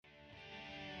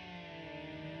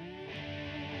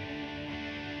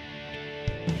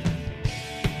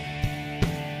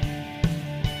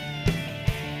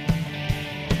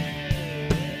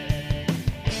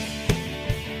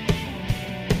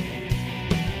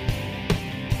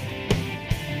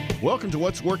Welcome to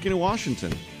What's Working in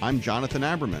Washington. I'm Jonathan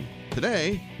Aberman.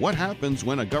 Today, what happens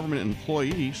when a government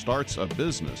employee starts a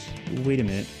business? Wait a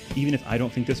minute. Even if I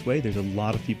don't think this way, there's a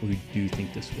lot of people who do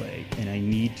think this way, and I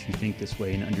need to think this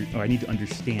way, and I need to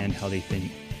understand how they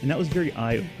think. And that was very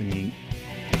eye-opening.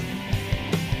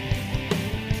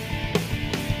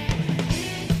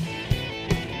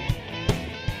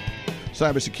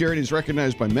 Cybersecurity is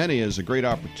recognized by many as a great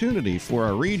opportunity for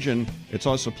our region. It's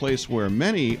also a place where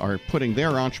many are putting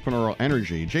their entrepreneurial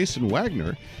energy. Jason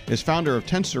Wagner is founder of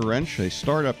Tensor Wrench, a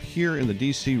startup here in the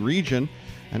D.C. region,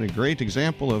 and a great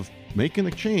example of making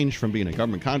the change from being a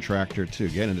government contractor to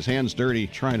getting his hands dirty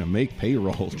trying to make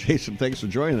payroll. Jason, thanks for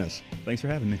joining us. Thanks for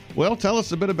having me. Well, tell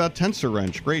us a bit about Tensor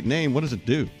Wrench. Great name. What does it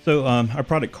do? So our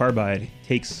product Carbide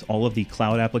takes all of the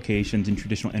cloud applications and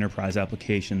traditional enterprise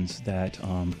applications that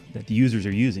the users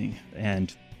are using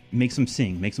and makes them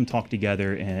sing, makes them talk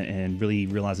together, and really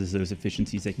realizes those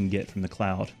efficiencies they can get from the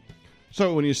cloud.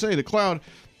 So when you say the cloud,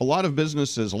 a lot of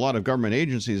businesses, a lot of government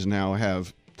agencies now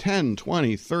have 10,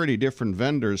 20, 30 different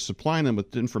vendors supplying them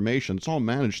with information. It's all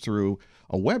managed through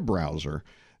a web browser.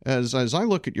 As I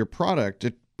look at your product,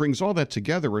 it brings all that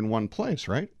together in one place,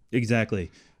 right?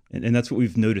 Exactly. And that's what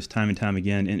we've noticed time and time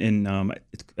again. And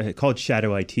it's called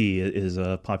shadow IT is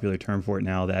a popular term for it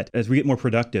now, that as we get more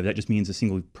productive, that just means a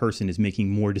single person is making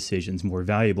more decisions, more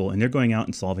valuable, and they're going out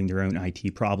and solving their own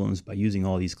IT problems by using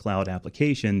all these cloud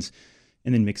applications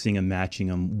and then mixing and matching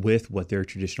them with what their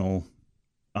traditional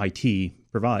IT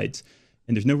provides.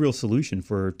 And there's no real solution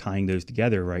for tying those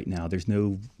together right now. There's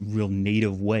no real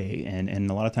native way. And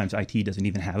a lot of times IT doesn't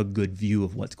even have a good view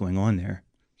of what's going on there.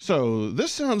 So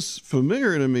this sounds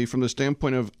familiar to me from the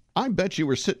standpoint of, I bet you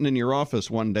were sitting in your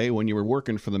office one day when you were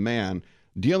working for the man,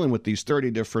 dealing with these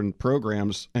 30 different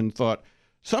programs and thought,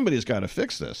 somebody's got to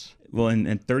fix this. Well,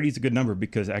 and 30 is a good number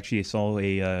because actually I saw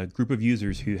a group of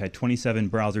users who had 27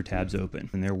 browser tabs open.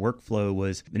 And their workflow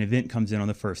was an event comes in on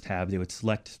the first tab. They would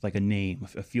select like a name,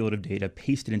 a field of data,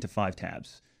 paste it into 5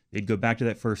 tabs. They'd go back to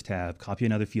that first tab, copy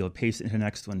another field, paste it into the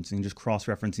next one, and just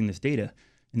cross-referencing this data.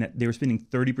 And that they were spending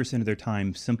 30% of their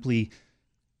time simply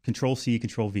Control-C,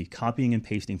 Control-V, copying and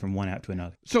pasting from one app to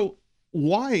another. So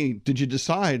why did you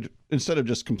decide, instead of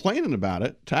just complaining about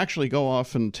it, to actually go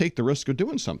off and take the risk of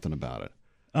doing something about it?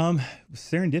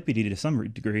 Serendipity to some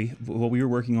degree. Well, we were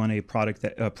working on a project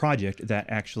that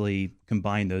actually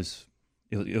combined those.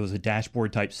 It was a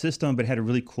dashboard type system, but it had a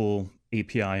really cool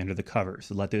API under the covers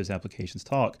to let those applications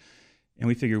talk. And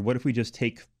we figured, what if we just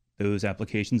take those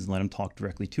applications and let them talk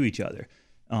directly to each other?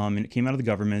 And it came out of the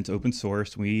government, open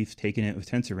source. We've taken it with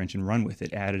Tensor Wrench and run with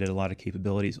it, added a lot of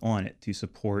capabilities on it to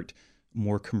support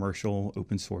more commercial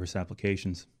open source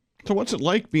applications. So what's it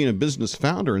like being a business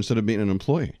founder instead of being an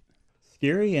employee?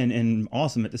 Scary and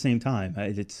awesome at the same time.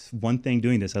 It's one thing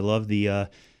doing this. I love the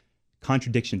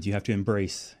contradictions you have to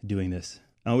embrace doing this.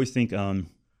 I always think, so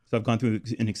I've gone through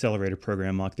an accelerator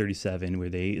program, Mach 37, where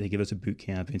they give us a boot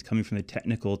camp, and it's coming from the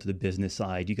technical to the business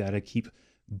side. You got to keep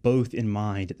both in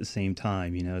mind at the same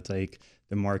time. You know, it's like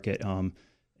the market.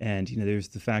 And, you know, there's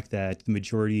the fact that the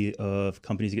majority of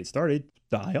companies that get started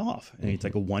die off. And it's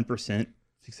like a 1%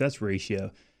 success ratio.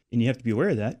 And you have to be aware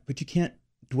of that, but you can't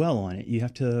dwell on it. You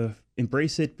have to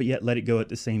embrace it, but yet let it go at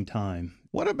the same time.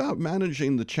 What about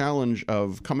managing the challenge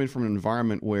of coming from an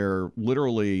environment where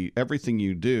literally everything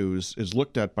you do is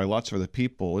looked at by lots of other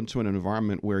people into an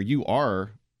environment where you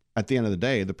are, at the end of the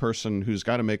day, the person who's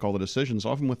got to make all the decisions,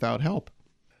 often without help?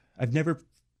 I've never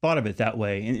thought of it that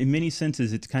way. In many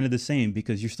senses, it's kind of the same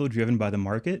because you're still driven by the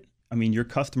market. I mean, your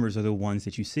customers are the ones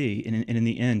that you see. And in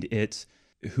the end, it's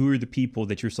who are the people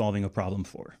that you're solving a problem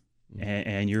for?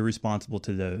 And you're responsible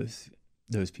to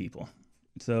those people.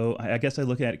 So I guess I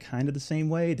look at it kind of the same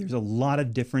way. There's a lot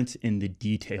of difference in the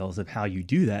details of how you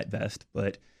do that best,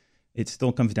 but it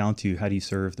still comes down to how do you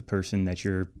serve the person that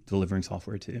you're delivering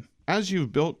software to. As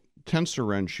you've built Tensor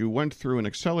Wrench, you went through an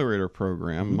accelerator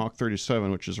program, Mach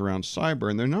 37, which is around cyber,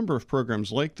 and there are a number of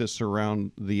programs like this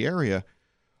around the area.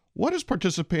 What does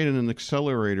participating in an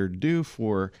accelerator do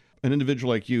for an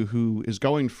individual like you who is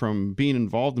going from being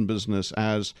involved in business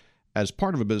as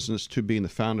part of a business to being the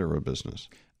founder of a business?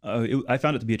 I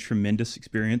found it to be a tremendous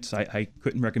experience. I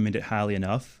couldn't recommend it highly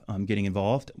enough, getting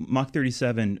involved. Mach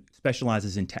 37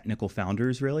 specializes in technical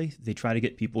founders, really. They try to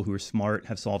get people who are smart,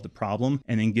 have solved a problem,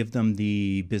 and then give them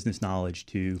the business knowledge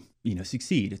to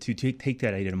succeed, to take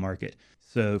that idea to market.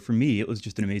 So for me, it was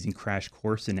just an amazing crash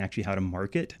course in actually how to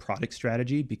market product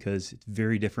strategy, because it's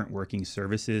very different working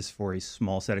services for a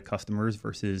small set of customers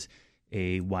versus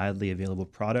a widely available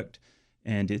product.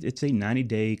 And it's a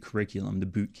 90-day curriculum, the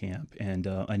boot camp, and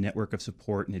a network of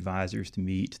support and advisors to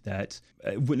meet that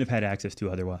I wouldn't have had access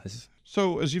to otherwise.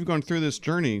 So as you've gone through this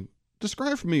journey,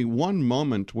 describe for me one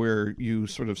moment where you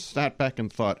sort of sat back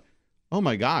and thought, oh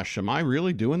my gosh, am I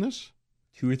really doing this?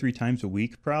 2 or 3 times a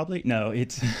week, probably. No,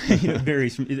 it's it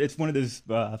varies. It's one of those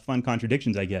fun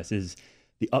contradictions, I guess, is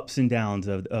the ups and downs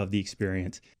of the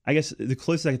experience. I guess the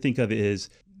closest I can think of is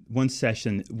one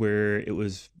session where it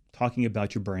was talking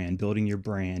about your brand, building your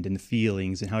brand and the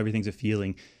feelings and how everything's a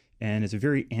feeling. And it's a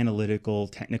very analytical,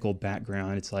 technical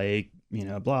background. It's like,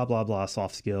 blah, blah, blah,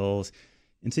 soft skills.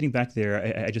 And sitting back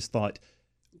there, I just thought,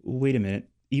 wait a minute.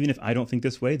 Even if I don't think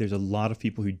this way, there's a lot of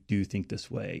people who do think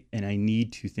this way, and I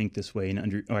need to think this way,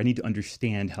 or I need to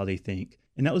understand how they think.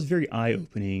 And that was very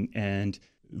eye-opening. And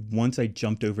once I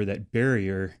jumped over that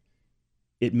barrier,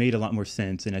 it made a lot more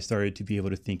sense, and I started to be able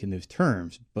to think in those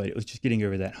terms. But it was just getting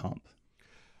over that hump.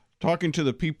 Talking to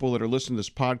the people that are listening to this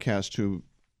podcast who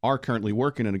are currently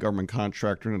working in a government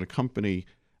contract or in a company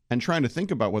and trying to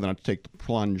think about whether or not to take the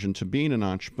plunge into being an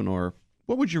entrepreneur,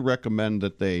 what would you recommend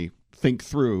that they think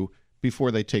through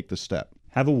before they take the step?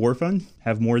 Have a war fund,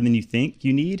 have more than you think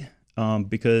you need,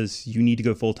 because you need to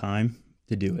go full time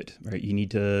to do it, right? You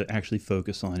need to actually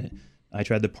focus on it. I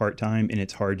tried the part-time and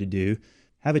it's hard to do.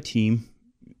 Have a team.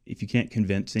 If you can't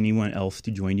convince anyone else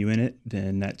to join you in it,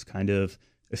 then that's kind of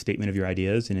a statement of your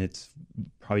ideas. And it's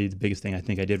probably the biggest thing I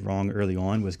think I did wrong early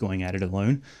on was going at it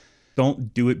alone.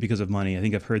 Don't do it because of money. I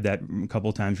think I've heard that a couple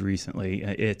of times recently.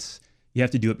 You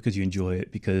have to do it because you enjoy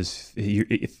it, because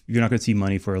if you're not going to see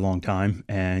money for a long time,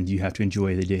 and you have to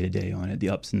enjoy the day-to-day on it, the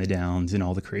ups and the downs and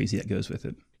all the crazy that goes with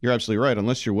it. You're absolutely right.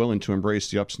 Unless you're willing to embrace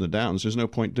the ups and the downs, there's no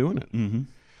point doing it. Mm-hmm.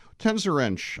 Tensor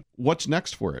Wrench, what's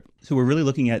next for it? So we're really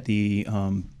looking at the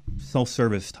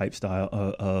self-service type style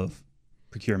of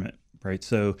procurement, right?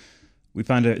 So we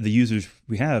find the users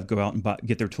we have go out and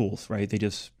get their tools, right? They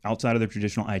just outside of their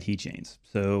traditional IT chains.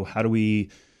 So how do we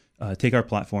take our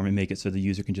platform and make it so the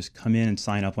user can just come in and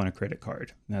sign up on a credit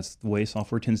card? And that's the way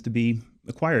software tends to be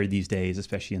acquired these days,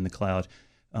 especially in the cloud.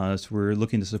 So we're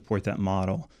looking to support that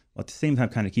model, while at the same time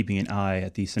kind of keeping an eye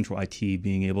at the central IT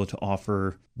being able to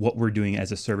offer what we're doing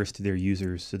as a service to their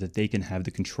users so that they can have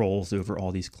the controls over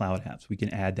all these cloud apps. We can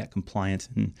add that compliance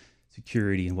and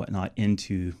security and whatnot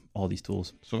into all these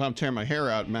tools. So if I'm tearing my hair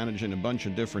out managing a bunch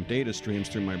of different data streams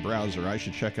through my browser, I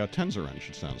should check out Tensor Wrench,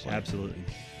 it sounds like. Absolutely.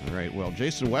 All right. Well,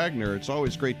 Jason Wagner, it's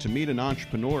always great to meet an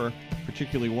entrepreneur,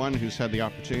 particularly one who's had the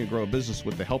opportunity to grow a business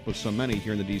with the help of so many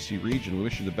here in the D.C. region. We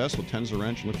wish you the best with Tensor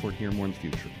Wrench and look forward to hearing more in the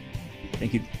future.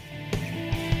 Thank you.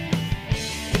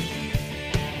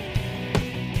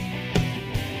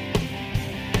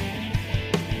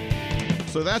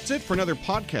 So that's it for another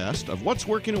podcast of What's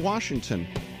Working in Washington.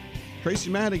 Tracy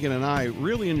Madigan and I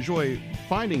really enjoy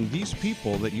finding these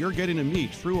people that you're getting to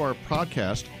meet through our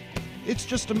podcast. It's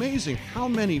just amazing how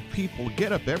many people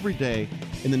get up every day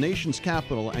in the nation's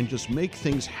capital and just make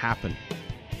things happen.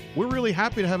 We're really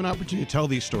happy to have an opportunity to tell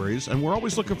these stories, and we're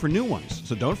always looking for new ones.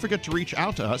 So don't forget to reach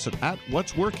out to us at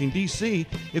What's Working DC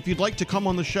if you'd like to come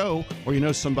on the show, or you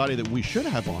know somebody that we should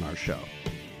have on our show.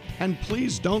 And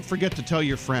please don't forget to tell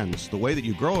your friends. The way that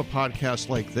you grow a podcast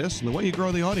like this and the way you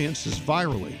grow the audience is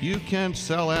virally. You can't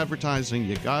sell advertising.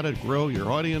 You got to grow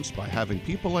your audience by having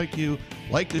people like you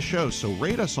like the show. So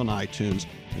rate us on iTunes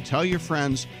and tell your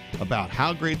friends about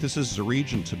how great this is as a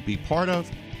region to be part of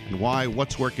and why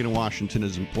What's Working in Washington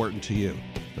is important to you.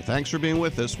 So thanks for being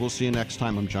with us. We'll see you next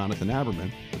time. I'm Jonathan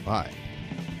Aberman. Goodbye.